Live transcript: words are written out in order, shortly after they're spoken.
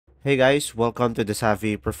Hey guys, welcome to the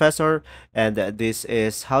Savvy Professor, and this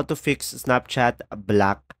is how to fix Snapchat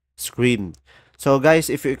black screen. So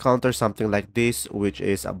guys, if you encounter something like this, which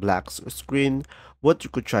is a black screen, what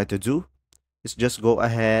you could try to do is just go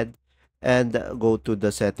ahead and go to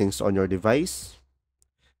the settings on your device.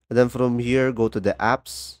 And then from here, go to the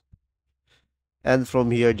apps. And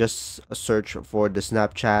from here, just search for the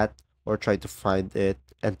Snapchat or try to find it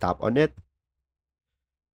and tap on it.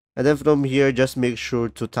 And then from here, just make sure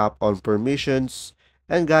to tap on permissions.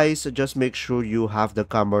 And guys, just make sure you have the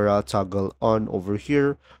camera toggle on over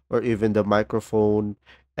here, or even the microphone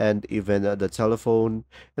and even the telephone.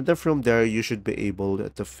 And then from there, you should be able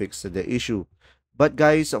to fix the issue. But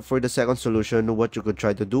guys, for the second solution, what you could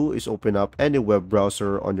try to do is open up any web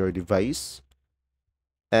browser on your device.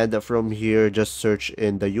 And from here, just search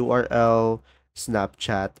in the URL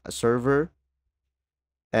Snapchat server.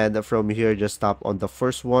 And from here, just tap on the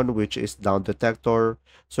first one, which is down detector.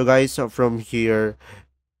 So guys, from here,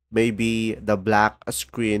 maybe the black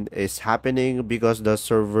screen is happening because the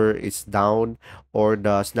server is down or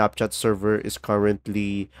the Snapchat server is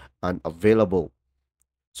currently unavailable.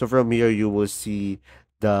 So from here, you will see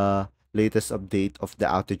the latest update of the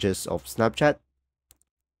outages of Snapchat.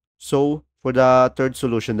 So for the third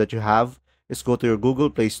solution that you have is go to your Google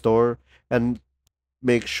Play Store and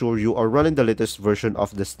make sure you are running the latest version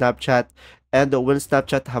of the Snapchat. And when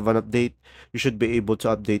Snapchat have an update, you should be able to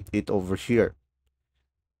update it over here.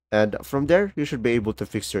 And from there, you should be able to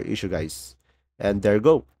fix your issue, guys. And there you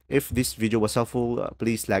go. If this video was helpful,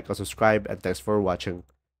 please like and subscribe, and thanks for watching.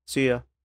 See ya.